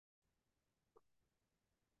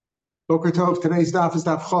Boker Tov. Today's daf is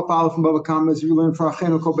daf Chop Aleph from Bava Kama, as you learn for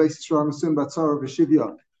Achenu Kol Beis Yisrael Musim Batzara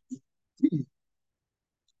V'Shivya.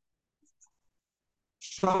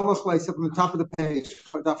 Shalach Leis up on the top of the page,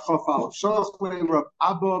 daf Chop Aleph. Shalach Leis Rav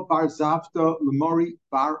Abba Bar Zavta Lemori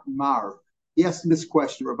Bar Mar. He asked this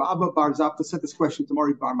question. Rav Abba Bar Zavta sent this question to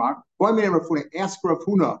Mori Bar Mar. Boy, Rav Huna, ask Rav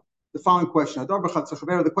Huna the following question.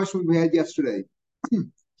 The question we had yesterday. If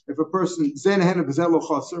a person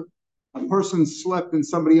a person slept in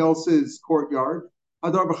somebody else's courtyard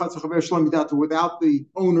without the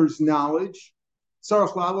owner's knowledge,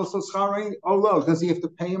 does he have to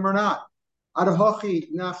pay him or not? Before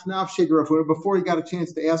he got a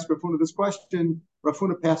chance to ask Rav Huna this question, Rav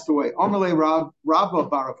Huna passed away. Rabba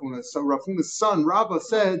bar Rav Huna. So Rav Huna's son Rabba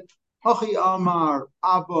said, Hachi Amar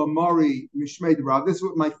Abba Mori Mishmei Rav. This is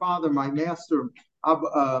what my father, my master,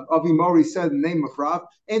 Avi Mori said in the name of Rav.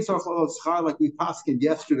 Like we paskined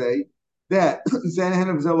yesterday, that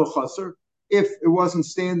if it wasn't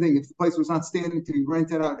standing, if the place was not standing to be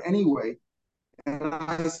rented out anyway, and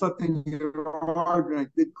I slept in your yard and I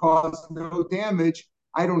did cause no damage,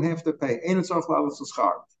 I don't have to pay. Then he says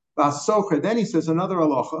another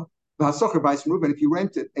halacha. If you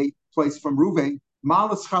rented a place from Ruvain,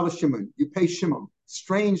 you pay Shimon.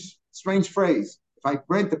 Strange phrase. If I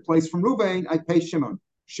rent a place from Ruvain, I pay Shimon.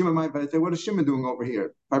 Shimon might say, what is Shimon doing over here?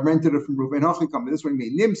 If I rented it from Ruvain, this is what I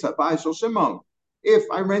mean. Nimsa, Ba'ashal Shimon. If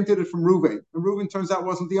I rented it from Ruvain, and Ruvain turns out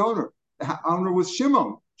wasn't the owner. The owner was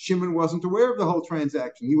Shimon. Shimon wasn't aware of the whole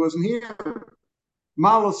transaction. He wasn't here.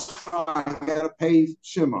 Malos, I got to pay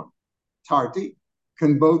Shimon. Tarti.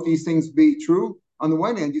 Can both these things be true? On the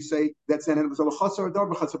one hand, you say that's an potter.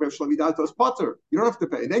 You don't have to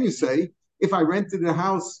pay. Then you say, if I rented a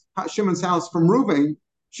house, Shimon's house from Ruvain,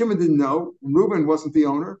 Shimon didn't know, Reuben wasn't the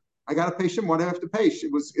owner. I got to pay Shimon. What do I have to pay?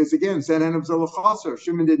 It's again, Zanan of Zolachasar.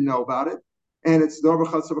 Shimon didn't know about it. And it's the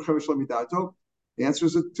answer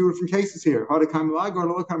is two different cases here.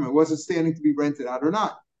 Was it standing to be rented out or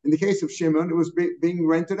not? In the case of Shimon, it was being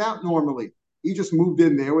rented out normally. He just moved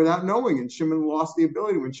in there without knowing, and Shimon lost the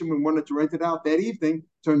ability. When Shimon wanted to rent it out that evening,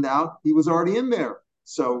 turned out he was already in there.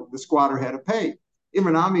 So the squatter had to pay.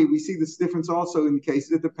 Imranami, we see this difference also in the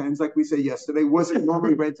cases. It depends, like we said yesterday, was it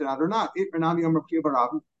normally rented out or not? Imranami,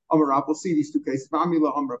 we'll see these two cases.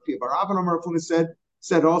 Amila, Rav Huna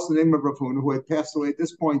said also the name of Rav Huna, who had passed away at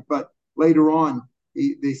this point, but later on,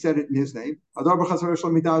 they said it in his name.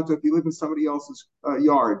 If you live in somebody else's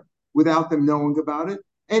yard without them knowing about it,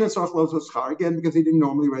 again, because he didn't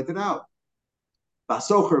normally rent it out. Let's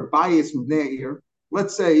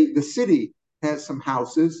say the city has some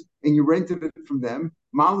houses, and you rented it from them.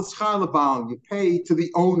 You pay to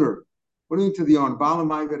the owner. What do you mean to the owner?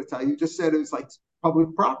 You just said it was like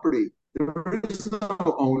public property. There is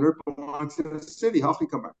no owner, it belongs to the city. It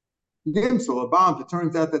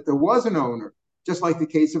turns out that there was an owner, just like the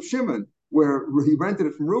case of Shimon, where he rented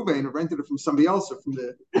it from Ruvain or rented it from somebody else or from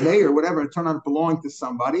the mayor or whatever, and it turned out it belonged to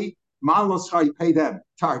somebody. You pay them.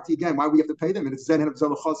 Tarti, again, why we have to pay them? And it's Zen of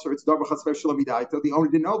Zelachosser, it's the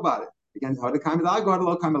owner didn't know about it. Again,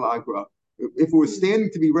 if it was standing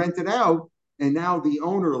to be rented out and now the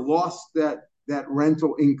owner lost that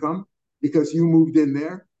rental income because you moved in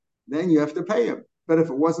there, then you have to pay him. But if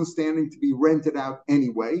it wasn't standing to be rented out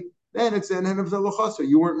anyway, then it's an end of the lochasa.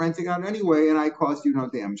 You weren't renting out anyway, and I caused you no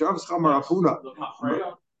damage. Yeah,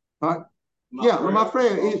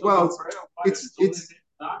 Lamafreya. Well, it's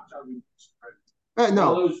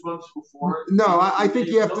no. No, I think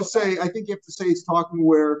you have to say. I think you have to say it's talking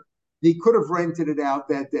where he could have rented it out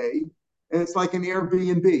that day, and it's like an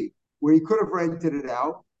Airbnb where he could have rented it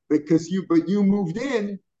out but you moved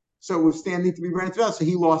in, so it was standing to be rented out, so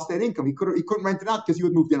he lost that income. He couldn't rent it out because you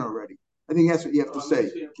had moved in already. I think that's what you have to say.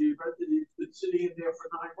 It's sitting in there for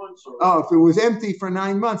 9 months. If it was empty for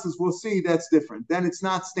 9 months, as we'll see, that's different. Then it's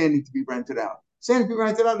not standing to be rented out. Standing to be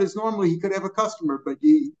rented out is normally he could have a customer, but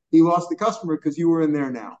he lost the customer because you were in there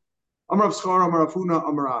now. Amar Rav Schar, Amar Rav Huna,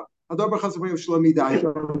 Amar Rav.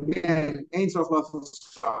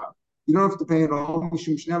 You don't have to pay at all.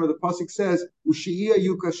 The pasuk says,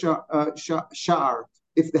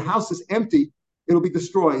 if the house is empty, it'll be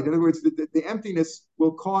destroyed. In other words, the emptiness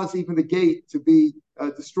will cause even the gate to be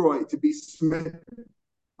destroyed, to be smitten.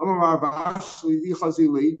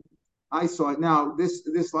 I saw it. Now, this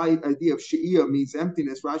idea of she'iyah means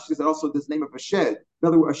emptiness. Rashi says that also this name of a shed. In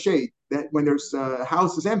other words, a shade. That when there's a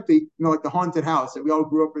house is empty, like the haunted house. And we all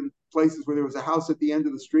grew up in places where there was a house at the end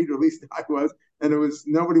of the street, or at least I was, and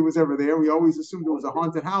nobody was ever there. We always assumed it was a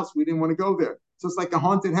haunted house. We didn't want to go there. So it's like a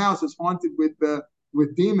haunted house. It's haunted with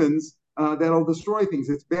demons that'll destroy things.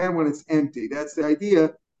 It's bad when it's empty. That's the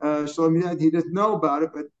idea. He doesn't know about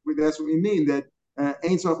it, but that's what we mean, that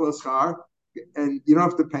Ein Soch L'Schar, and you don't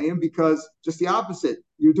have to pay him because just the opposite.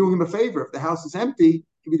 You're doing him a favor. If the house is empty,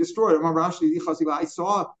 it can be destroyed. I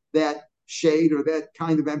saw that shade or that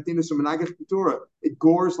kind of emptiness from an Agach Keturah. It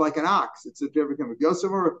gores like an ox. It's a different kind of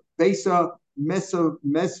Yosef or Besa Mesa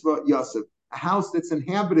Mesva Yosef. A house that's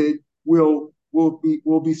inhabited will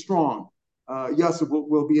be strong. Yosef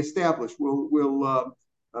will be established.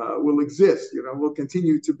 Will exist. Will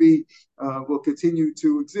continue to be. Will continue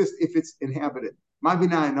to exist if it's inhabited. My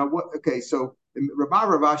benign. Now what? Okay, so Rav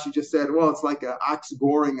Ashi just said, well, it's like an ox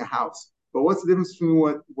goring a house. But what's the difference between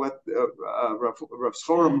what Rav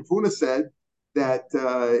Schoram Mufuna said, that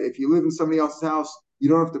if you live in somebody else's house, you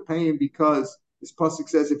don't have to pay him because this pasuk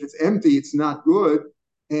says if it's empty, it's not good,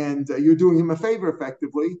 and you're doing him a favor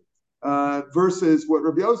effectively, versus what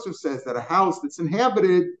Rabbi Yosef says, that a house that's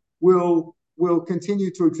inhabited will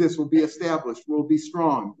continue to exist, will be established, will be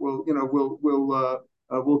strong, will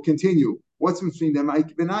continue. What's between them?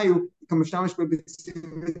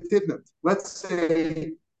 Let's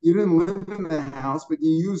say you didn't live in the house, but you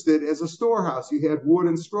used it as a storehouse. You had wood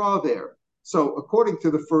and straw there. So according to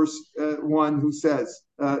the first one who says,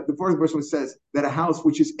 the first person who says that a house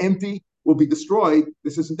which is empty will be destroyed,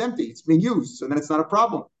 this isn't empty, it's being used, so then it's not a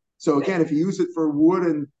problem. So again, if you use it for wood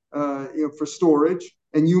and for storage,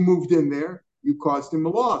 and you moved in there, you caused him a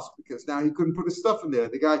loss because now he couldn't put his stuff in there.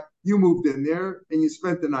 The guy, you moved in there and you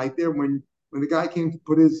spent the night there. When the guy came to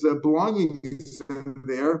put his belongings in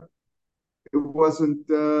there, it was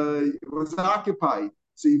occupied,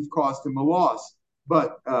 so you've caused him a loss.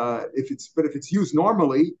 But if it's used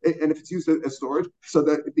normally, and if it's used as storage, so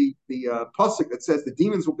that the pasuk that says the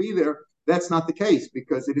demons will be there, that's not the case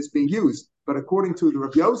because it is being used. But according to the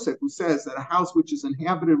Rabbi Yosef, who says that a house which is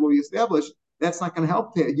inhabited will be established, that's not going to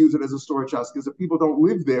help to use it as a storage house because if people don't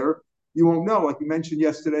live there, you won't know. Like you mentioned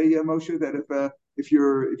yesterday, Moshe, that if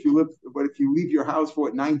you leave your house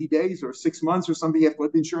for 90 days or 6 months or something, you have to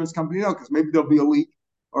let the insurance company know because maybe there'll be a leak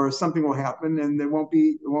or something will happen and it won't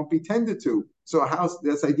be tended to. So a house,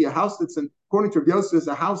 that's the idea. A house that's according to Rabbi Yosef,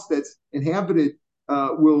 a house that's inhabited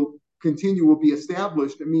will be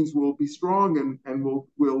established. It means will be strong and will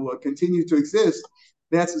continue to exist.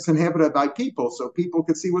 That's it's inhabited by people, so people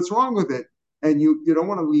can see what's wrong with it. And you don't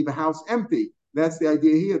want to leave a house empty. That's the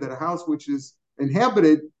idea here, that a house which is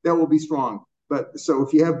inhabited, that will be strong. But so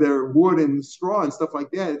if you have their wood and straw and stuff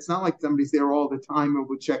like that, it's not like somebody's there all the time and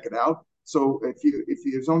would check it out. So if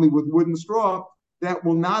it's only with wood and straw, that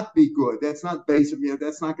will not be good. That's not basic.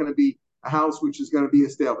 That's not going to be a house which is going to be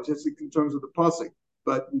established. That's in terms of the pasuk.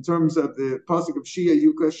 But in terms of the pasuk of Shia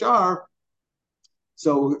Yuka Shar,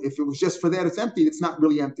 so if it was just for that, it's empty. It's not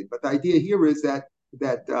really empty. But the idea here is that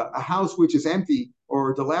a house which is empty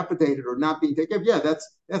or dilapidated or not being taken care of,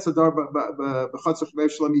 that's a dar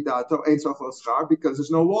because there's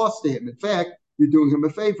no loss to him. In fact, you're doing him a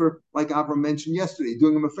favor, like Avram mentioned yesterday. You're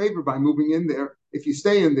doing him a favor by moving in there. If you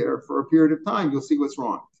stay in there for a period of time, you'll see what's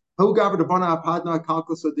wrong. There was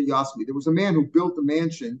a man who built a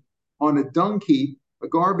mansion on a dung heap, a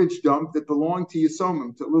garbage dump that belonged to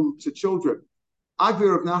Yisomim, to children. Rav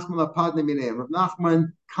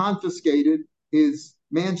Nachman confiscated his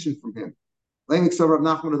mansion from him. Why?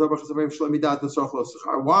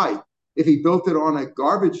 If he built it on a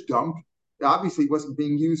garbage dump, obviously it wasn't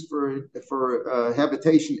being used for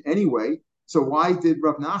habitation anyway. So why did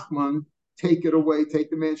Rav Nachman take the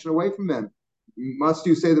mansion away from them? Must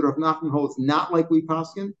you say that Rav Nachman holds not like we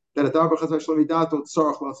paskin, that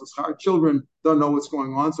children don't know what's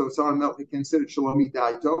going on, so it's automatically considered shalomi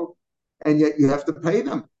daito, and yet you have to pay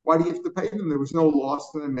them. Why do you have to pay them? There was no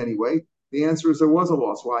loss to them anyway. The answer is there was a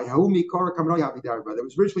loss. Why? There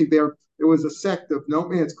was originally there was a sect of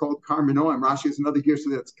nomads called Karmenoim. Rashi is another gear, so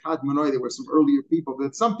that's Kadmonoi. There were some earlier people,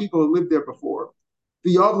 but some people had lived there before.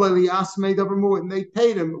 And they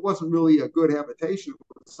paid him. It wasn't really a good habitation. It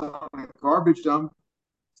was a garbage dump.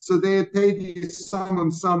 So they had paid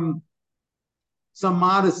some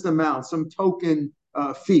modest amount, some token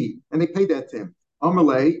fee, and they paid that to him.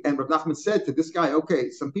 Amalei, and Rav Nachman said to this guy,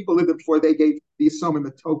 okay, some people lived there before they gave the Yisomim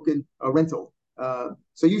a token rental.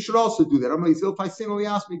 So you should also do that. Amalei Zilpaisino, he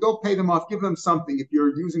asked me, go pay them off, give them something. If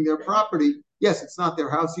you're using their property, yes, it's not their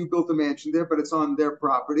house, you built a mansion there, but it's on their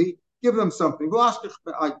property. Give them something.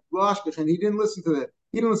 And he didn't listen to that.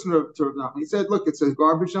 He didn't listen to Rav Nachman. He said, look, it's a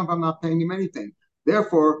garbage dump, I'm not paying him anything.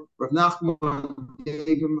 Therefore, Rav Nachman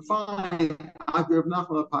gave him a fine. Rav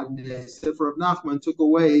Nachman took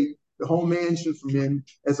away the whole mansion from him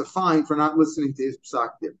as a fine for not listening to his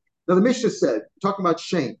psakdim. Now the Mishnah said, talking about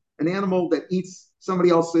shame, an animal that eats somebody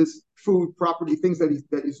else's food, property, things that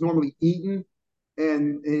is normally eaten,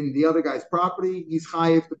 and in the other guy's property, he's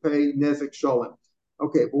chayiv to pay nezek sholem.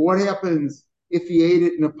 Okay, but what happens if he ate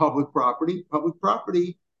it in a public property,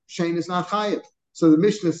 Shane is not chayiv. So the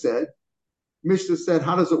Mishnah said,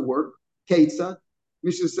 how does it work? Ketza.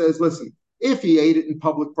 Mishnah says, listen, if he ate it in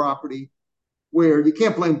public property, where you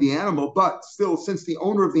can't blame the animal, but still, since the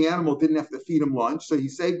owner of the animal didn't have to feed him lunch, so he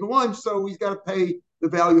saved the lunch, so he's got to pay the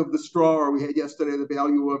value of the straw, or we had yesterday the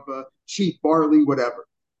value of cheap barley, whatever.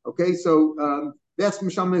 Okay, so that's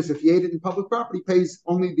Misham is if he ate it in public property, pays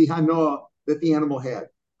only the hanoah that the animal had.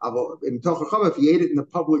 If he ate it in a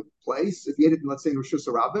public place, if he ate it in, let's say, in Rosh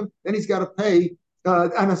Hashanah, then he's got to pay.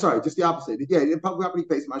 I'm sorry, just the opposite. Yeah, in public property, he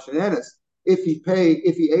pays Mashanenes. If he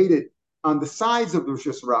ate it on the sides of the Rosh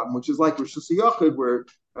Hashanah, which is like Rosh Hashanah, where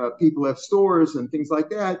people have stores and things like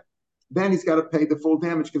that, then he's got to pay the full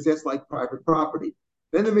damage because that's like private property.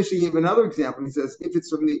 Then the Mishnah gave another example. He says, if it's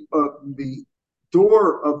from the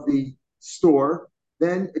door of the store,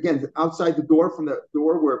 then again, outside the door, from the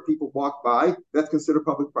door where people walk by, that's considered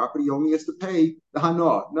public property. He only has to pay the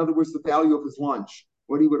hanoah. In other words, the value of his lunch,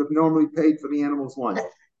 what he would have normally paid for the animal's lunch.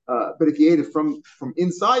 But if he ate it from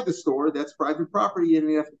inside the store, that's private property, and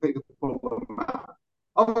you have to pay the full amount.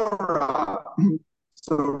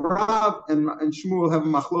 So Rav and Shmuel have a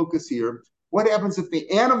machlokas here. What happens if the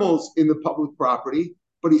animal's in the public property,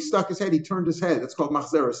 but he stuck his head, he turned his head? That's called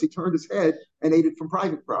machzeres. He turned his head and ate it from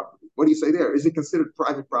private property. What do you say there? Is it considered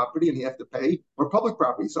private property and he have to pay, or public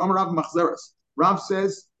property? So Amar Rav machzeres. Rav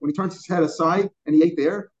says when he turns his head aside and he ate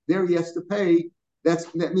there he has to pay. That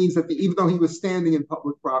means that even though he was standing in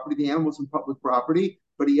public property, the animal's in public property,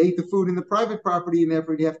 but he ate the food in the private property, and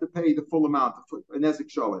therefore he'd have to pay the full amount of a nezik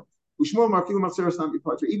sholem.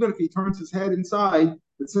 Even if he turns his head inside,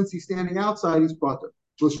 but since he's standing outside, he's potter.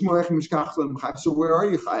 So where are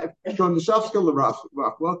you, chayiv?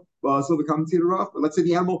 Let's say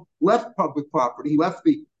the animal left public property, he left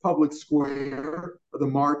the public square or the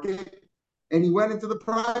market, and he went into the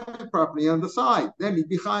private property on the side. Then he'd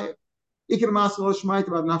be chayiv.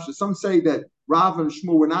 Some say that Rav and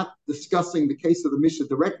Shmuel were not discussing the case of the Mishnah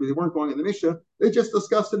directly. They weren't going in the Mishnah. They just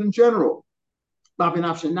discussed it in general. Not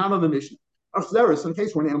on the Mishnah. In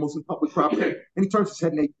case where an animal's in public property and he turns his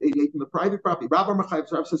head and ate in the private property. Rav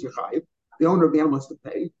says you're chayiv. The owner of the animal has to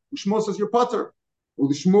pay. Shmuel says you're potter.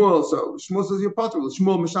 Shmuel says you're potter.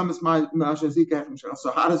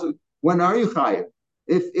 So how does it? When are you chayiv?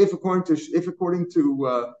 If according to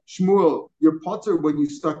Shmuel, you're potter when you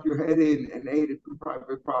stuck your head in and ate it from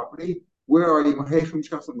private property, where are you? Go in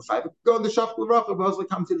the shaf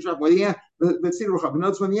come to the shaf.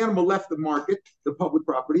 Notice when the animal left the market, the public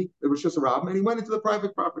property, there was just a rab, and he went into the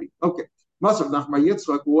private property. Okay. What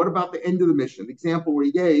about the end of the mission? The example where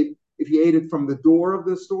he gave, if he ate it from the door of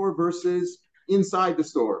the store versus inside the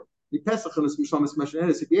store. If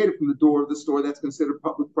you ate it from the door of the store, that's considered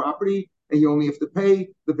public property, and you only have to pay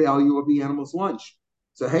the value of the animal's lunch.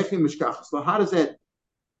 So how does that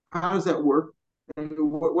work? And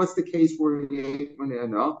what's the case where he ate when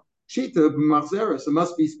Shita b'machzeres? It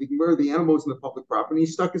must be speaking where the animal was in the public property, and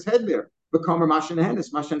he stuck his head there. So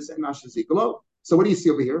what do you see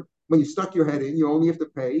over here? When you stuck your head in, you only have to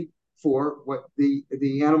pay for what the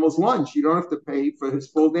animal's lunch. You don't have to pay for his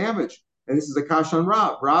full damage. And this is a kash on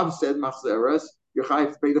Rav. Rav said, machzeres, you're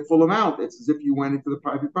chayav to pay the full amount. It's as if you went into the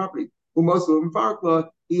private property.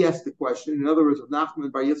 He asked the question. In other words,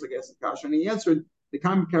 Nachman Bar Yitzchak asked the kash, and he answered, the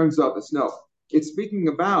Karen Zavis. No, it's speaking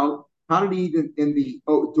about how did he eat in the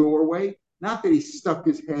doorway? Not that he stuck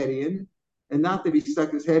his head in, and not that he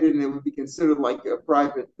stuck his head in and it would be considered like a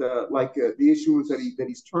private, the issue is that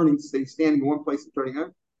he's turning, he's standing in one place and turning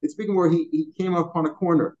out. It's speaking where he came up on a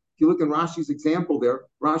corner. If you look in Rashi's example there,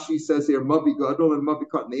 Rashi says there, Mavi Gadol and Mavi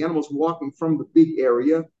Kat, and the animal's walking from the big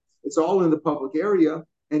area. It's all in the public area,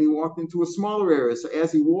 and he walked into a smaller area. So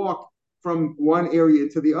as he walked from one area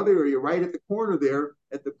to the other area, right at the corner there,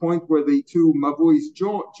 at the point where the two Mavuis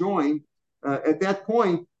join, at that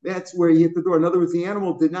point, that's where he hit the door. In other words, the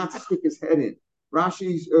animal did not stick his head in.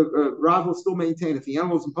 Rashi's Rav will still maintain if the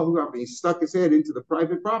animal's in public property, he stuck his head into the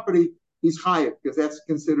private property, he's chayiv, because that's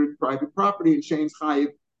considered private property, and Shane's chayiv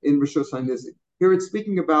in Rishos HaNizik. Here it's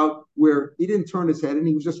speaking about where he didn't turn his head and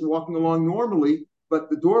he was just walking along normally, but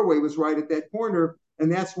the doorway was right at that corner,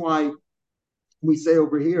 and that's why we say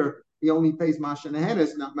over here he only pays Masha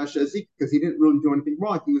Nehenes, not Masha Zik, because he didn't really do anything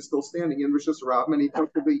wrong. He was still standing in Rishos Harabim, and he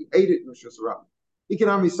comfortably ate it in Rishos Harabim.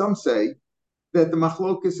 Some say that the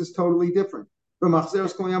machlokus is totally different. If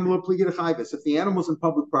the animal's in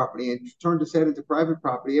public property and turned his head into private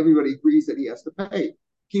property, everybody agrees that he has to pay.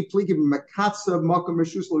 The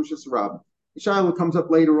Shiloh comes up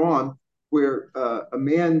later on where a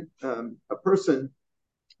person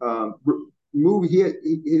moved. He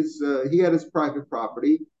had his private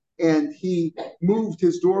property, and he moved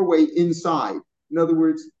his doorway inside. In other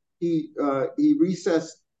words, he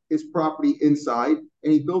recessed his property inside,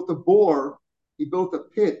 and he built a bore, he built a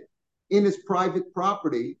pit in his private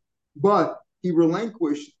property, but he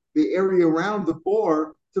relinquished the area around the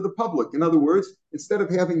bore to the public. In other words, instead of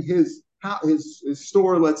having his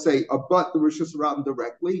store, let's say, abut the Rosh Hashanah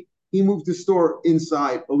directly, he moved the store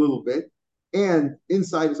inside a little bit, and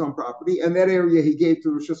inside his own property, and that area he gave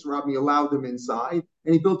to Rosh Hashanah, he allowed them inside,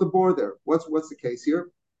 and he built a bore there. What's the case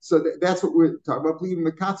here? So that's what we're talking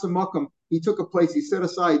about. He took a place, he set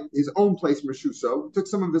aside his own place, Meshuso, took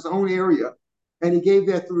some of his own area, and he gave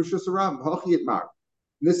that to Rosh Hashanah. Hochi Mar.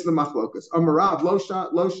 This is the machlokas. Amarav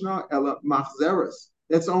loshna ela machzeres.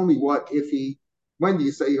 That's only what if he. When do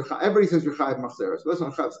you say you're? Everybody says you're chayav machzeres.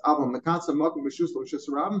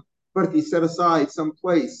 But if he set aside some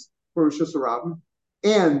place for Rosh Hashanah,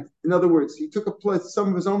 and in other words, he took a place, some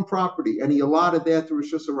of his own property, and he allotted that to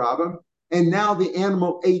Rosh Hashanah, and now the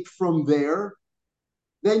animal ate from there,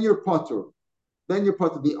 then you're potter. Then you're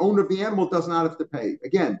potter. The owner of the animal does not have to pay.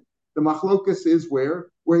 Again, the machlokas is where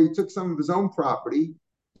he took some of his own property,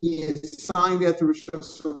 he assigned that to Rosh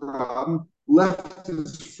Hashanah, left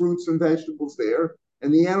his fruits and vegetables there,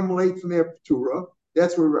 and the animal ate from their patura.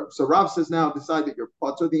 That's where, so Rav says now, decide that you're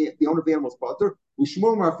potter, the owner of the animal is potter. You're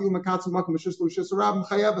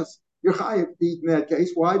chayiv in that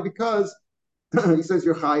case. Why? Because he says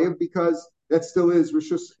you're chayiv because that still is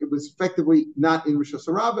Rishus. It was effectively not in Rishus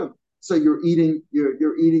Harabim. So you're eating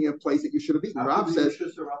a place that you should have eaten. Rav says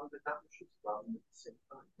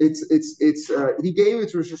it's he gave it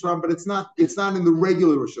to Rishus Harabim, but it's not in the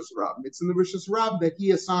regular Rishus Harabim. It's in the Rishus Harabim that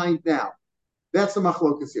he assigned now. That's the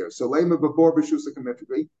machlokas here. So lema b'bor b'shusa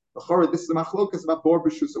committedly. This is the machlokas about bor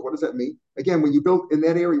b'shusa. What does that mean? Again, when you built in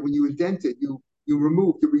that area, when you indented, you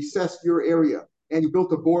removed, you recessed your area, and you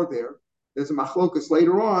built a bore there. There's a machlokas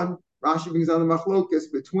later on. Rashi brings down the machlokas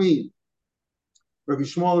between Rabbi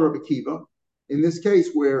Shmuel and Rabbi Kiva. In this case,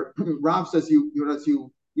 where Rav says you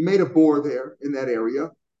made a bore there in that area,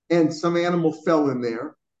 and some animal fell in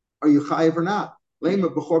there. Are you chayiv or not? Lema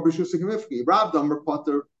b'chor b'shusa committedly. Rav Damar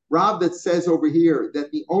Potter. Rav that says over here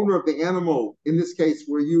that the owner of the animal, in this case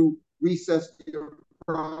where you recessed your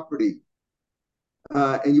property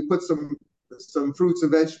and you put some fruits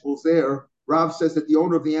and vegetables there, Rav says that the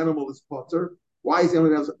owner of the animal is potter. Why is the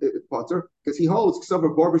owner of the animal potter? Because he holds so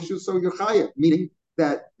you're chayav, meaning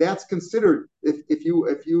that's considered if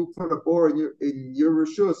you put a bore in your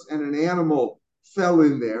rishus and an animal fell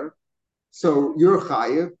in there, so you're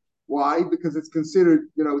chayav. Why? Because it's considered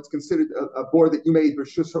a bore that you made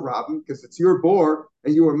Rishus Harabim, because it's your bore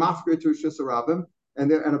and you were mafkir to Rishus Harabim, and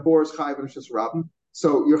a bore is chayiv in Rishus Harabim.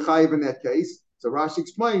 So you're chayiv in that case. So Rashi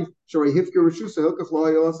explains,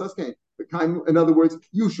 in other words,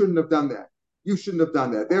 you shouldn't have done that. You shouldn't have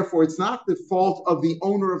done that. Therefore, it's not the fault of the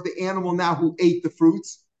owner of the animal now who ate the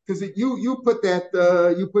fruits, because you put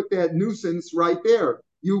that nuisance right there.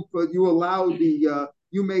 You allowed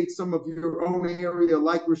you made some of your own area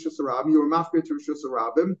like Rosh Hashanah. You were mafkir to Rosh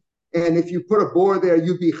Hashanah, and if you put a bore there,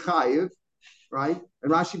 you'd be chayiv, right?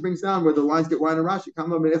 And Rashi brings down where the lines get wide in Rashi.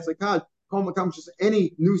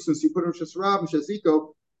 Any nuisance you put in Rosh Hashanah,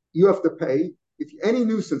 Shaziko, you have to pay. If any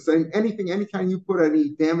nuisance, anytime you put any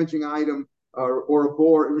damaging item or a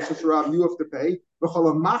bore in Rosh Hashanah, you have to pay.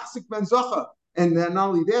 And then not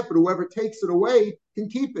only that, but whoever takes it away can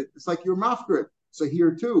keep it. It's like you're mafkir. So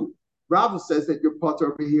here too. Rav says that you're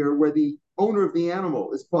potter over here, where the owner of the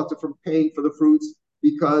animal is potter from paying for the fruits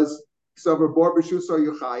because Ksavar Bor B'Shus or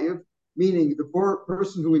Yechayev, meaning the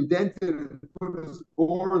person who indented and put his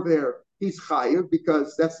bore there, he's chayev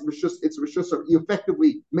because that's Rishus. It's Rishus. You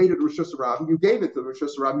effectively made it Rishus Harabim. You gave it to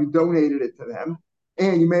Rishus Harabim. You donated it to them,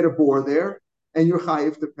 and you made a bore there, and you're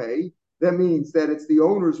chayev to pay. That means that it's the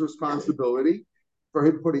owner's responsibility for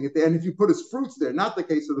him putting it there. And if you put his fruits there, not the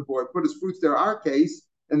case of the bore, put his fruits there, our case,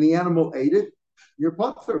 and the animal ate it, you're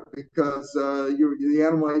potter because the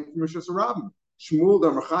animal ate from Rishus Harabim.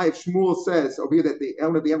 Shmuel says over here that the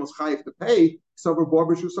owner of the animal is chayiv to pay. So Bor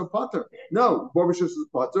B'Shus or potter. No, Bor B'Shus is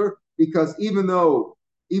potter because even though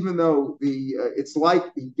it's like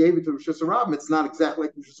he gave it to Rishus Harabim, it's not exactly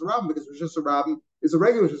like Rishus Harabim because Rishus Harabim is a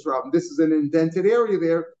regular Rishus Harabim. This is an indented area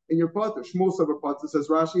there in your potter. Shmuel Savar potter says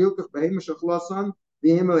Rashi Hilkach Behemeshach Lasan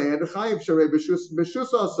the Emel Ed Chayiv Sharei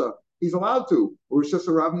B'Shus Asa. He's allowed to. Or Rishus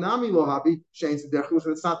Harabim Nami Lohabi Shane's Derechus.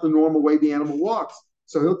 It's not the normal way the animal walks.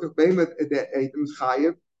 So Hilkach Behemet Eitim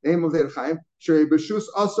Chayiv Emel Ed Chayiv Sharei B'Shus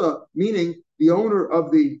Asa, meaning the owner of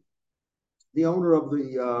the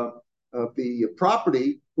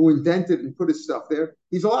property who indented and put his stuff there,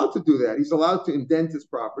 he's allowed to do that. He's allowed to indent his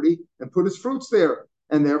property and put his fruits there.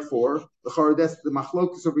 And therefore, that's the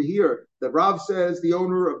machlokus over here. That Rav says the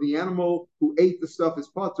owner of the animal who ate the stuff is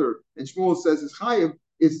potter, and Shmuel says is chayiv,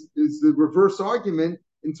 is the reverse argument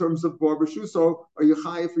in terms of bar b'shuso. Are you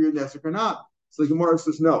chayiv for your nesek or not? So the Gemara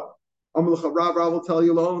says no. Rav will tell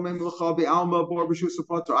you, I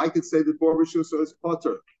could say that bar b'shuso is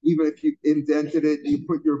potter, even if you indented it, you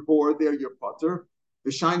put your board there, you're potter.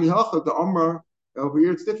 The shiny hacha, the Amar. Over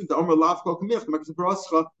here it's different. Because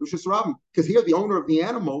here the owner of the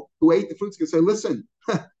animal who ate the fruits can say, listen,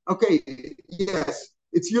 okay, yes,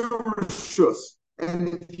 it's your rishus.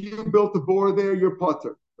 And if you built the board there, you're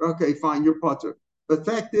potter. Okay, fine, you're potter. But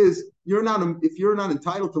the fact is, if you're not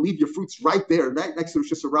entitled to leave your fruits right there, right next to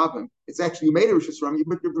Rishus Harabim, it's actually, you made a Rishus Harabim, you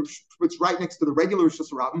put your fruits right next to the regular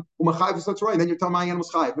Rishus Harabim, and then you're telling my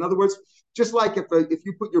animal's chayiv. In other words, just like if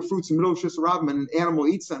you put your fruits in the middle of Rishus Harabim and an animal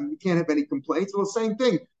eats them, you can't have any complaints. Well, the same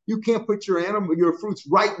thing. You can't put your fruits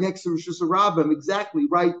right next to Rishus Harabim, exactly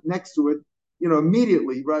right next to it,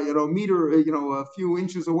 immediately, right, a meter, a few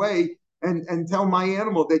inches away, and tell my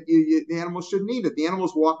animal that the animal shouldn't eat it. The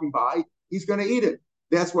animal's walking by, he's going to eat it.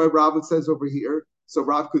 That's why Rav says over here. So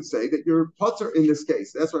Rav could say that you're potter in this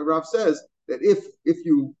case. That's why Rav says that if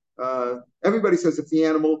you everybody says if the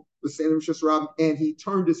animal was standing in Rishus Harabim and he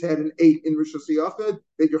turned his head and ate in Rishus Yachid,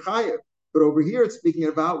 that you're chayev. But over here it's speaking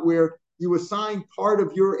about where you assign part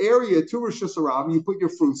of your area to Rishus Harabim, you put your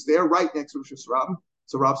fruits there right next to Rishus Harabim.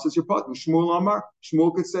 So Rav says you're potter. Shmuel Amar,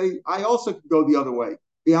 Shmuel could say I also could go the other way.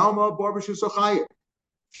 The alma bar b'shus chayev.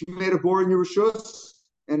 If you made a bore in your rishus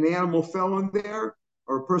and the animal fell in there,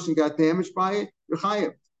 or a person got damaged by it, you're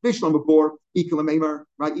chayev. Bishlam a bore, ikalamemer,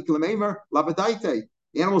 right? Ikalamemer, labadaite.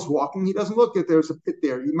 The animal's walking, he doesn't look at there's a pit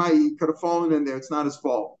there. He could have fallen in there, it's not his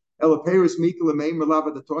fault. Elaperis, mikalamemer,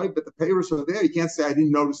 labadatoy, but the payers are there. You can't say I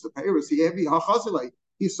didn't notice the payers. He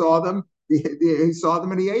saw them, he saw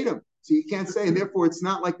them and he ate them. So you can't say, and therefore it's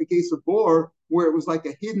not like the case of bore where it was like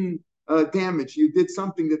a hidden damage. You did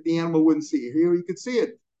something that the animal wouldn't see. Here you could see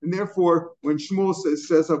it. And therefore, when Shmuel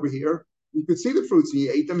says over here, you could see the fruits and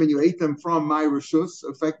you ate them, and you ate them from my rishus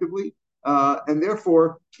effectively. And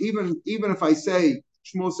therefore, even if I say,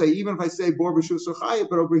 Shmuel say, even if I say bor b'shus chayah,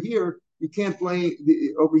 but over here, you can't blame,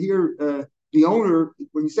 the owner,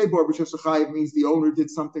 when you say bor b'shus chayah, it means the owner did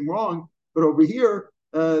something wrong. But over here,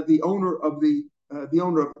 the owner of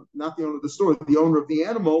not the owner of the store, the owner of the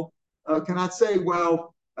animal cannot say,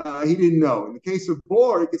 well, he didn't know. In the case of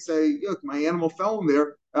bor, he could say, look, my animal fell in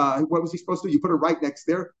there. What was he supposed to do? You put it right next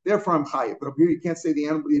there. Therefore, I'm chayiv. But over here, you can't say the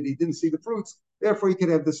animal, he didn't see the fruits. Therefore, you can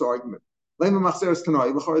have this argument.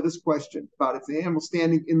 This question about if the animal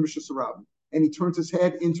standing in Rishus Harabim and he turns his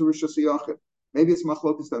head into Rishus Yachid. Maybe it's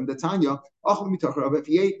machlokas them. The Tanya, if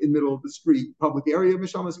he ate in the middle of the street, public area, he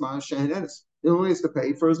only has to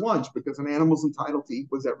pay for his lunch because an animal's entitled to eat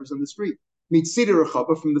whatever's in the street. Meet Siddur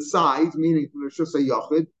Chaba from the sides, meaning from the Rishus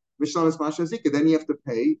Yachid, then you have to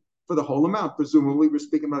pay for the whole amount. Presumably, we're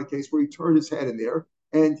speaking about a case where he turned his head in there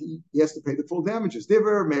and he has to pay the full damages.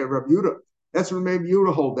 Diver Meir Rab Yehuda. That's what Rab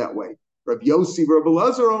Yehuda hold that way. Rab Yossi, Rab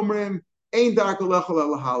Elazar Omrim, Ein Dark Alechel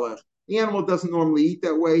Elahalech. The animal doesn't normally eat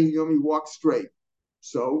that way. He only walks straight.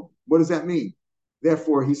 So what does that mean?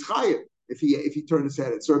 Therefore, he's chayiv if he turned his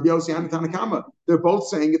head in. So Rab Yossi and Tanakama, they're both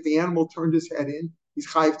saying if the animal turned his head in, he's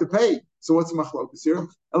chayiv to pay. So what's the machlokas here?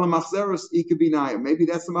 Ela machzeres ikabinayim. Maybe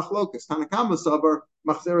that's the machlokas. Tanakama sabar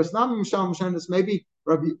machzeres nam mishal mishanis. Maybe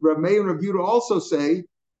Rab Meir and Rab Yehuda also say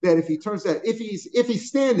that if he turns that, if he's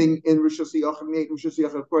standing in Rishus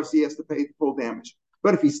Yachid, of course he has to pay the full damage.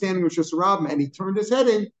 But if he's standing in Rishus Harabim and he turned his head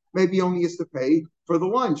in, maybe he only has to pay for the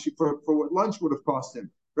lunch, for what lunch would have cost him.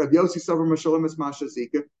 Rabbi Yossi sabar mashalim es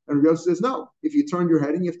mashazika, and Rabbi Yossi says no. If you turn your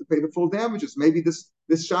head in, you have to pay the full damages. Maybe this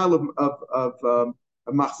shal of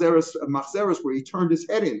machzeres where he turned his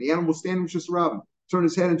head in, the animal standing with Rishus Harabim, turned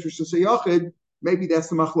his head into Rishus Yachid. Maybe that's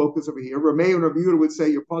the machlokas over here. Rabbi Meir and Rabbi Yehuda would say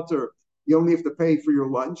you're potter, you only have to pay for your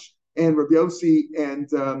lunch, and Rabbi Yossi and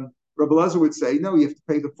Rabbi Elazar would say no, you have to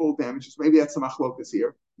pay the full damages. Maybe that's the machlokas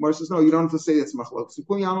here. Mar says no, you don't have to say that's machlokas.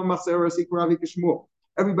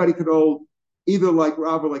 Everybody could hold either like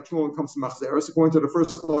Rav or like Shmuel when it comes to machzeres. According to the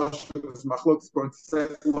first lashon, it was machlokas. According to the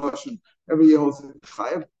second lashon, every year holds it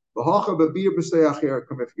chayav.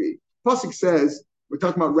 Pasuk says, we're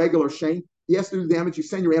talking about regular shane. He has to do damage. You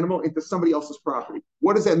send your animal into somebody else's property.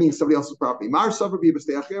 What does that mean, somebody else's property?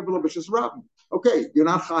 Okay, you're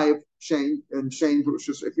not chayav shane and shane.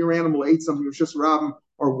 If your animal ate something Rishus Harabim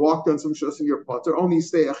or walked on some shus in your potter, only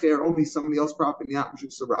stay acher, only somebody else's property, not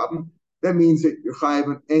Rishus Harabim. That means that you're chayav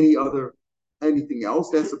on anything else.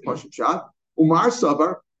 That's the pashut shot. Umar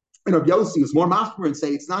sabar. And Rabbi Yossi was more machmer and say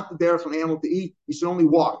it's not the derech for an animal to eat. You should only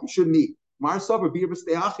walk. You shouldn't eat.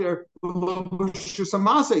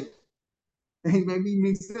 And maybe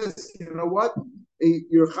means this, you know what?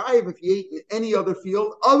 You're chayiv if you ate in any other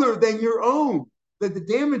field other than your own, that the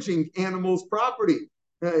damaging animal's property,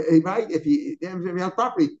 right? If you damage your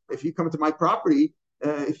property, if you come into my property,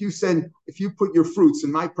 if you put your fruits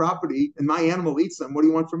in my property and my animal eats them, what do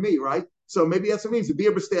you want from me, right? So maybe that's what it means. The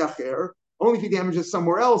beer b'steacher, only if he damages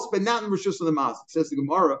somewhere else, but not in Rishus of the Mazik. Says the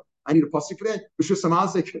Gemara. I need a pasuk for that. Rishus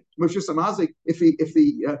Hamazik.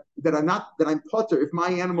 That I'm potter. If my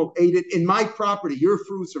animal ate it in my property, your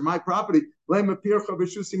fruits are my property. What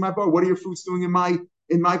are your fruits doing in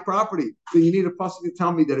my property? So you need a pasuk to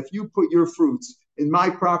tell me that if you put your fruits in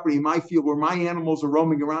my property, in my field, where my animals are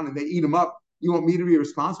roaming around and they eat them up, you want me to be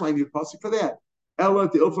responsible? I need a pasuk for that.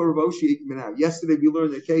 Yesterday we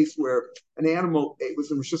learned a case where an animal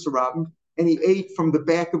was in Rishus Rabin and he ate from the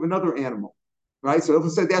back of another animal. Right, so Ilfa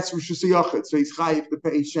said that's Rishus Yachid, so he's chayiv to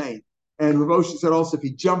pay shein. And Rav Oshi said also if he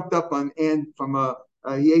jumped up on and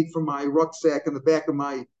he ate from my rucksack on the back of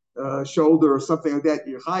my shoulder or something like that,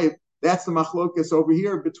 you're chayiv. That's the machlokas over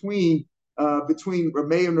here between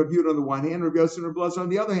Rameir and Rav Yehuda on the one hand, Rav Yosef and Rav Elazar on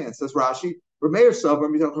the other hand. Says Rashi, Rameir Savar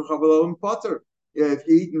mitachon chavalo and potter. If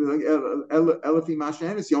you eat elefi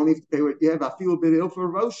mashanis, you only have to pay what you have. I feel a bit ill for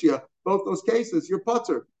Rav Oshia. Both those cases, you're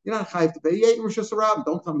potter. You're not chayiv to pay. He ate in Rishus Rabin.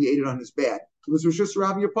 Don't tell me you ate it on his back. It was Rishus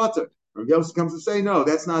Rabin, your potter. Rav Yosef comes to say, no,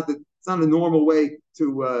 it's not a normal way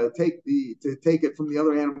to take it from the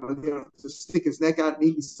other animal, to stick his neck out and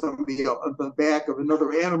eat somebody else on the back of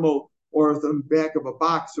another animal or the back of a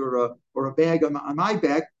box or a bag on my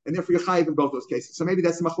back, and therefore you're chayiv in both those cases. So maybe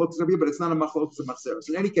that's the machlokas over here, but it's not a machlokas of machzeros.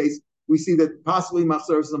 In any case, we see that possibly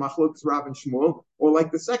machzeros is a machlokas Rav and Shmuel, or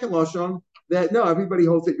like the second lashon, that no, everybody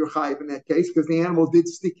holds that you're chayiv in that case because the animal did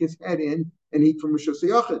stick his head in and eat from Rishus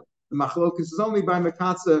Yachid. The machlokas is only by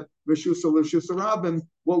Mekatza, Rishus or Rishus Rabin.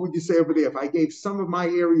 What would you say over there? If I gave some of my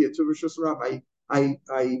area to Rishus Rabin, I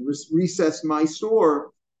recessed my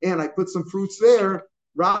store and I put some fruits there,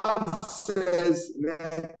 Rab says in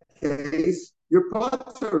that case, you're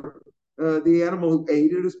potter. The animal who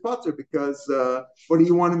ate it is potter because what do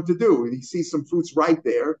you want him to do? He sees some fruits right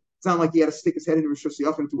there. It's not like he had to stick his head into Rishus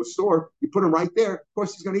Yachid into a store. You put him right there. Of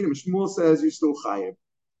course, he's going to eat him. Shmuel says you're still chayiv.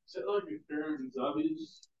 Is that like a Karen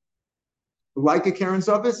Zavis? Like a Karen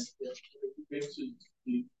Zavis?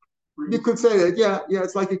 You could say that, yeah,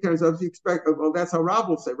 it's like a Karen Zavis. You expect, well, that's how Rob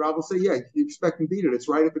will say. Rob will say, yeah, you expect him to eat it. It's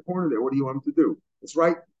right at the corner there. What do you want him to do? It's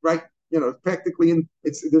right, practically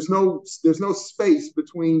there's no space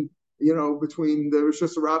between the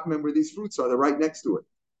Rishus Rabin and where these fruits are. They're right next to it.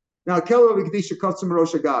 Now,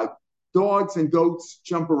 dogs and goats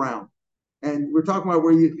jump around. And we're talking about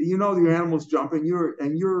where your animals jump and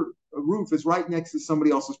your roof is right next to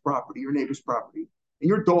somebody else's property, your neighbor's property. And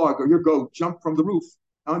your dog or your goat jumped from the roof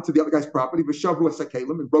onto the other guy's property,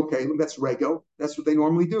 and broke kalim. That's rego. That's what they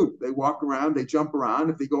normally do. They walk around, they jump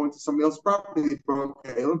around. If they go into somebody else's property, they broke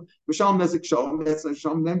kalim. That's a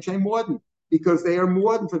shalom nem shem muadin, because they are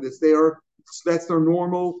muadin for this. That's their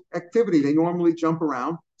normal activity. They normally jump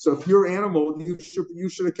around. So if your animal, you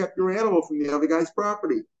should have kept your animal from the other guy's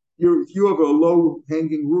property. If you have a low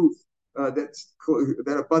hanging roof that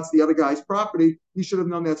abuts the other guy's property, you should have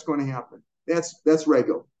known that's going to happen. That's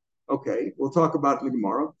rego. Okay, we'll talk about it in the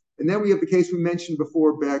Gemara. And then we have the case we mentioned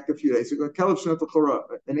before back a few days ago.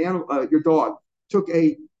 An animal, your dog took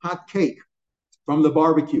a hot cake from the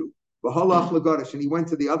barbecue, and he went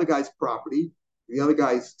to the other guy's property, the other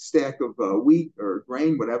guy's stack of wheat or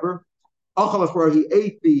grain, whatever.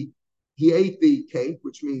 He ate the cake,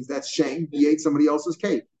 which means that's shame. He ate somebody else's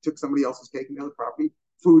cake. He took somebody else's cake in the other property.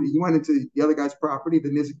 Food. He went into the other guy's property, the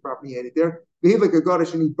Nizik property. He ate it there. And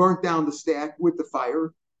he burnt down the stack with the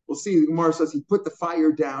fire. We'll see. The Gemara says he put the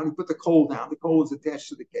fire down. He put the coal down. The coal is attached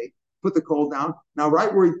to the cake. Put the coal down. Now,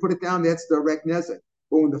 right where he put it down, that's direct nezek.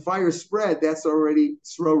 But when the fire spread, that's already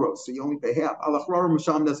sroros. So you only pay half.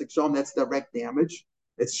 That's direct damage.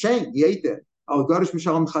 It's shame. He ate that.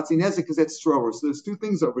 Because that's sroros. So there's two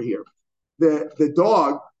things over here. The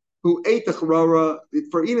dog who ate the charara,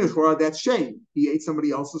 for eating the charara, that's shame. He ate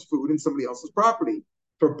somebody else's food in somebody else's property.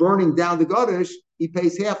 For burning down the gadish, he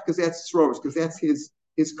pays half because that's sroros, because that's his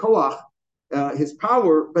koach, his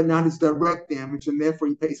power, but not his direct damage, and therefore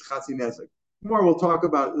he pays chatzi nezek. More we'll talk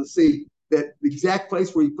about. We'll see that the exact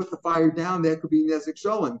place where you put the fire down, that could be nezek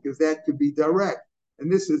sholem, because that could be direct.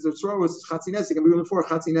 And this is the sroros chatzi nezek. And we went before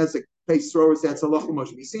chatzi nezek pays sroros. That's halacha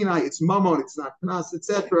Moshe Sinai. It's mamon. It's not knas,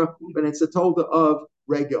 etc. But it's a tolda of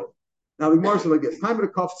regel. Now the Gemara says like this: time of the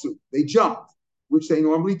kafsu, they jumped, which they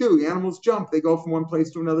normally do. The animals jump. They go from one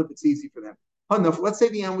place to another if it's easy for them. Enough. Let's say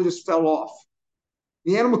the animal just fell off.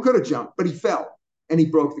 The animal could have jumped, but he fell. and he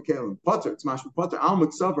broke the kelim. Potter, it's mashma potter. Al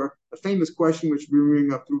Muksavar, a famous question which we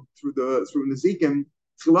bring up through Nezikim.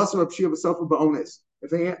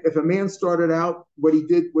 If a man started out, what he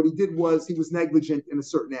did was he was negligent in a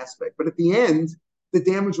certain aspect, but at the end, the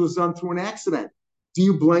damage was done through an accident. Do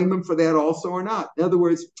you blame him for that also or not? In other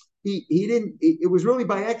words, he didn't. It was really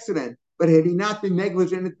by accident. But had he not been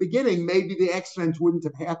negligent at the beginning, maybe the accident wouldn't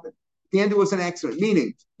have happened. At the end, it was an accident,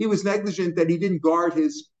 meaning he was negligent that he didn't guard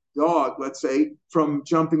his dog, let's say, from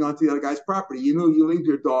jumping onto the other guy's property. You know, you leave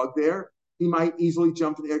your dog there, he might easily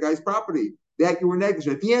jump to the other guy's property. That you were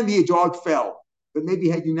negligent. At the end, the dog fell. But maybe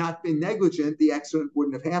had you not been negligent, the accident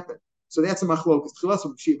wouldn't have happened. So that's a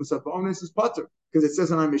machlokas. Bonus is putter, because it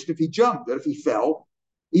says in our mission if he jumped, that if he fell,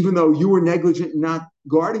 even though you were negligent in not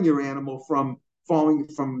guarding your animal from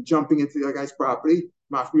jumping into the other guy's property,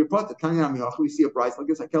 we see a price like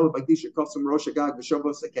this.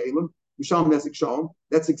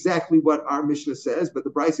 That's exactly what our Mishnah says, but the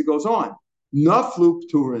Brisa goes on. Naflu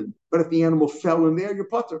Turin, but if the animal fell in there, you're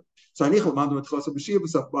putter. So this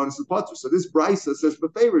Brisa says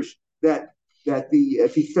beferish that if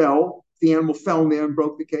the animal fell in there and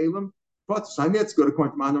broke the kalim, putter. So let's go to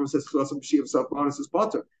according to Manor says bonus is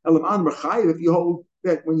putter. If you hold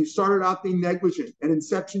that when you started out being negligent, at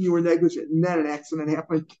inception you were negligent, and then an accident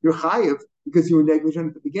happened, you're chayiv because you were negligent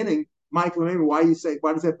at the beginning. Michael, why does that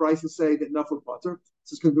Brisa say that naflu putter? It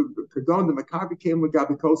says the Makabi came with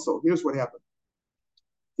Gabi Kosol. Here's what happened.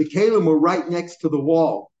 The kalim were right next to the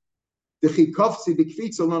wall. The chikofsi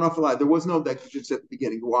b'kfitza lo nafalai. There was no negligence at the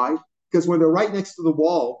beginning. Why? Because when they're right next to the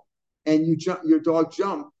wall and your dog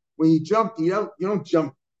jumped. When you jump, you don't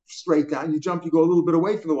jump straight down. You go a little bit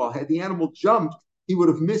away from the wall. Had the animal jumped, he would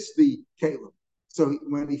have missed the kalim. So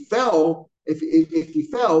when he fell, if he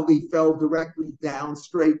fell directly down,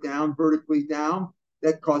 straight down, vertically down.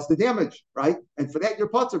 That caused the damage, right? And for that, you're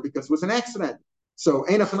putter because it was an accident. So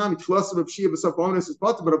Einachanami Tchilas of Pshia b'Saf bonus is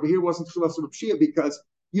putter, but over here wasn't Tchilas of Pshia because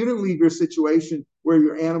you didn't leave your situation where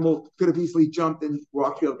your animal could have easily jumped and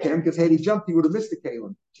walked the kalim, because had he jumped, he would have missed the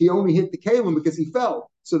kalim. He only hit the kalim because he fell.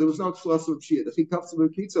 So there was no Tchilas of Pshia. The Chikafs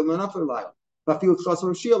of Pizza, no nothing like it. But feel Tchilas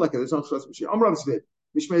of Pshia like it. There's no Tchilas of Pshia. Amrav Zvid,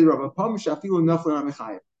 Mishmei Rav Pam Shafilu Naflan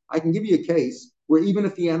Amichayim. I can give you a case where even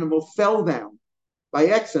if the animal fell down by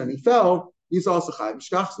accident, he fell. He's also chayiv.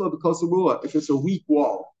 If it's a weak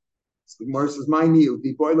wall, the Gemara says, "My new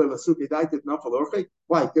the boiler lasuke daitet nafal orchei."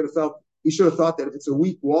 Why? He should have thought that if it's a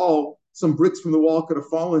weak wall, some bricks from the wall could have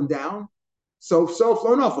fallen down. So flow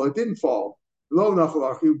nafal, it didn't fall. Low nafal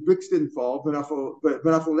orchei, bricks didn't fall, but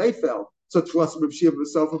nafal they fell. So tchulas b'shia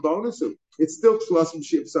b'self a bonus. It's still tchulas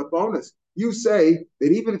b'shia b'self bonus. You say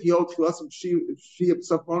that even if you hold tchulas b'shia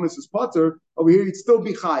b'self bonus as putter over here, you'd still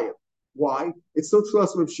be chayiv. Why? It's still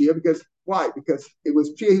tchulas of Shia because why? Because it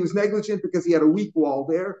was Shia, he was negligent because he had a weak wall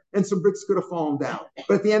there and some bricks could have fallen down.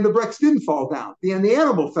 But at the end, the bricks didn't fall down. At the end, the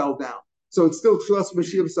animal fell down. So it's still tchulas of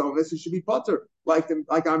Shia. So this should be putter, like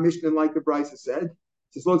our Mishnah and like the Brisa said. It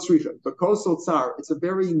says Lo Tzricha, but Kosel Tsar. It's a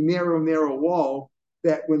very narrow wall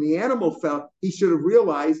that when the animal fell, he should have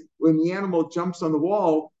realized when the animal jumps on the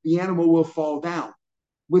wall, the animal will fall down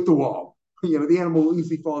with the wall. The animal will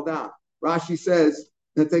easily fall down. Rashi says.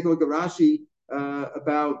 Now take a look at Rashi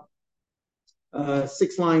about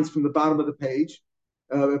 6 lines from the bottom of the page.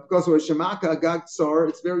 Because of Shemaka Agag Tsar,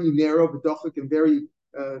 it's very narrow, bedochik, and very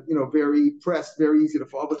very pressed, very easy to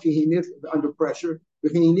fall. But under pressure, he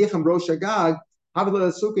should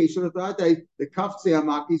have thought that the kafse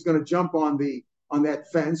amaki is going to jump on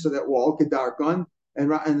that fence or that wall, kedarkon,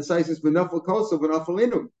 and the size is v'nafal kosa v'nafal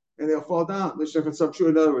inum. And they'll fall down.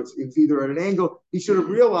 In other words, it's either at an angle. He should have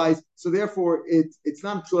realized. So therefore, it's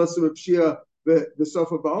not tchulas of Pshia the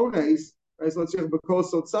sofa baones, right? So let's say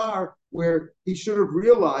b'kosel tsar, where he should have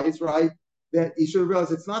realized, right, that he should have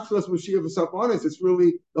realized it's not tchulas of Pshia the sofa baones. It's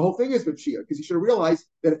really the whole thing is Pshia because he should have realized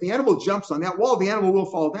that if the animal jumps on that wall, the animal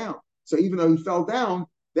will fall down. So even though he fell down,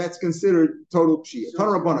 that's considered total Pshia. So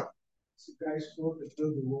it's the guy's fault that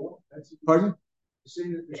built the wall. Pardon? You're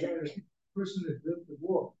saying that the person that built the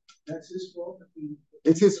wall, that's his fault.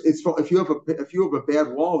 It's fault. If you have a bad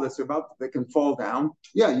wall that can fall down,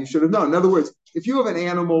 yeah, you should have known. In other words, if you have an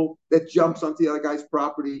animal that jumps onto the other guy's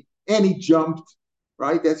property and he jumped,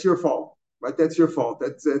 right, that's your fault, right? That's your fault.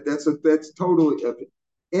 That's totally.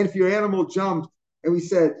 And if your animal jumped and we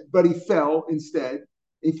said, but he fell instead.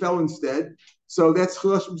 So that's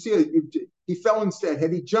he fell instead.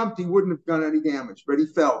 Had he jumped, he wouldn't have done any damage, but he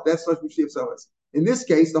fell. That's what Shia is. In this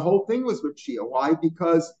case, the whole thing was with Shia. Why?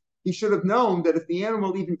 Because he should have known that if the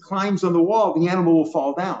animal even climbs on the wall, the animal will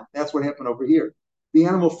fall down. That's what happened over here. The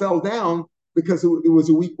animal fell down, because it was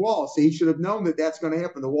a weak wall. So he should have known that that's going to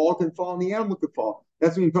happen. The wall can fall and the animal could fall.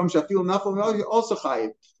 That's when you come Shafil Nafal also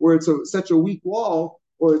chayiv, where it's such a weak wall,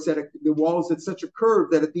 or it's the wall is at such a curve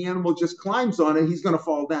that if the animal just climbs on it, he's going to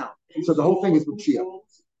fall down. So the whole thing is B'Shia.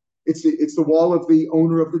 It's the wall of the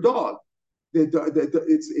owner of the dog.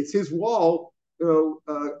 It's his wall,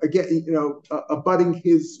 abutting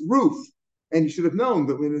his roof, and he should have known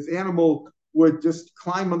that when his animal would just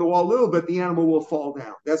climb on the wall a little bit, the animal will fall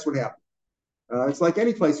down. That's what happened. It's like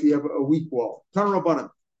any place where you have a weak wall.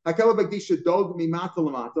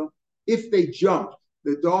 If they jump,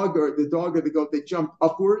 the dog or the goat, they jump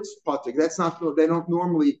upwards. That's not. They don't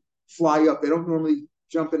normally fly up. They don't normally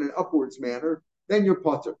jump in an upwards manner. Then you're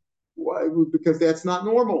potter. Why? Because that's not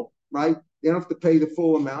normal, right? You don't have to pay the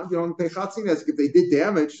full amount. You don't have to pay chatzines. If they did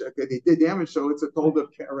damage, okay, they did damage, so it's a told of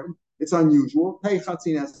Karen. It's unusual. Pay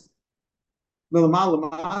chatzines.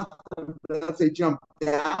 If they jump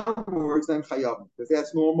downwards, then chayavim, because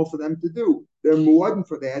that's normal for them to do. They're muadin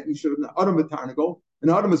for that. You should have known. Adam a tarnagol. An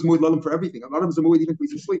Adam is muad lalim for everything. An Adam is a muad even if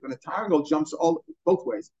he's asleep. And a tarnagol jumps both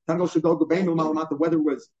ways. Tarnagol should go bein malamat. The weather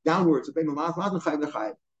was downwards. Bein malamat chayav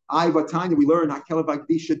nechayav. I Vatanya we learn hakelav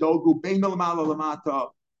agdish shadogu bein malamala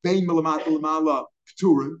lamata bein malamata lamala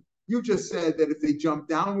pturin. You just said that if they jump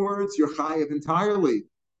downwards, you're chayav entirely.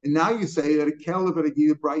 And now you say that a kelev at a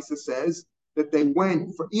Brisa says that they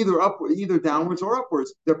went for either downwards or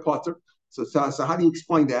upwards. They're potter. So how do you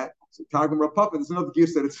explain that? So Targum Rapapa, there's another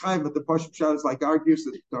gears that it's chayav, but the Pashup Shad is like our gears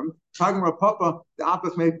that it's done. Targum Rapapa, the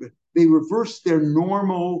Apach they reverse their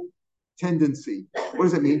normal tendency. What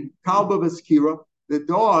does it mean? Kalba Vaskira, the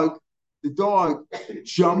dog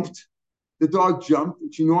jumped. The dog jumped,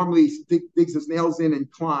 which he normally digs his nails in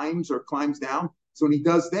and climbs down. So when he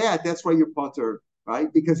does that, that's why you're potter,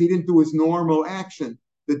 right? Because he didn't do his normal action.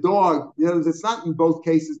 The dog, it's not in both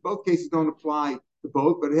cases. Both cases don't apply to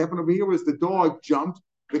both, but it happened over here was the dog jumped,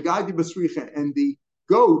 the guy did basricha, and the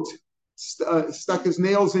goat stuck his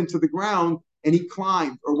nails into the ground and he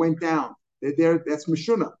climbed or went down. That's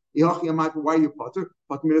mishuna. Why are you potter?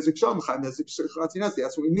 That's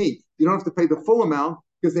what we mean. You don't have to pay the full amount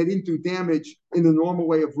because they didn't do damage in the normal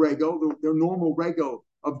way of regel. Their normal regel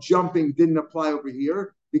of jumping didn't apply over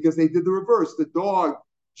here because they did the reverse. The dog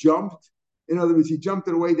jumped. In other words, he jumped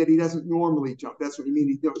in a way that he doesn't normally jump. That's what you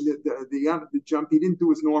mean. The jump, he didn't do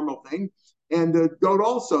his normal thing. And the goat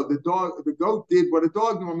also, the goat did what a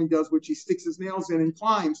dog normally does, which he sticks his nails in and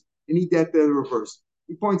climbs, and he did the reverse.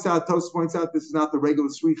 Tos points out this is not the regular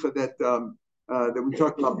sricha that we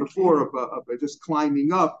talked about before of just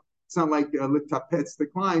climbing up. It's not like litapetz to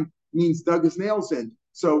climb, means dug his nails in.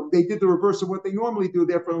 So they did the reverse of what they normally do,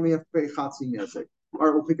 therefore only have to pay chatzi nezek. All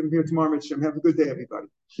right, we'll pick him here tomorrow, Mitzvah. Have a good day, everybody.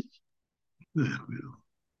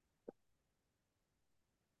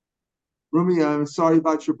 Rumi, I'm sorry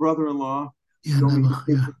about your brother-in-law. Yeah.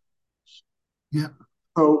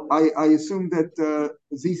 So I assume that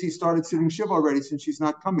Zizi started sitting Shiva already since she's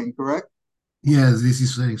not coming, correct? Yeah, Zizi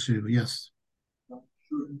sitting Shiva, yes.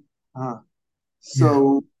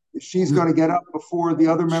 So she's going to get up before the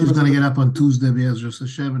other members. She's going to get up on Tuesday, Be'ezras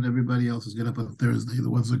Hashem, and everybody else is getting up on Thursday, the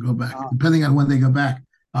ones that go back. Depending on when they go back.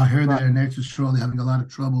 I heard that in Eretz Yisrael they're having a lot of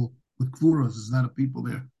trouble with Kvuros. There's not a people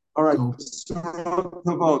there. All right. So,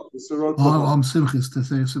 all Simchas, to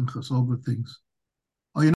say Simchas, all good things.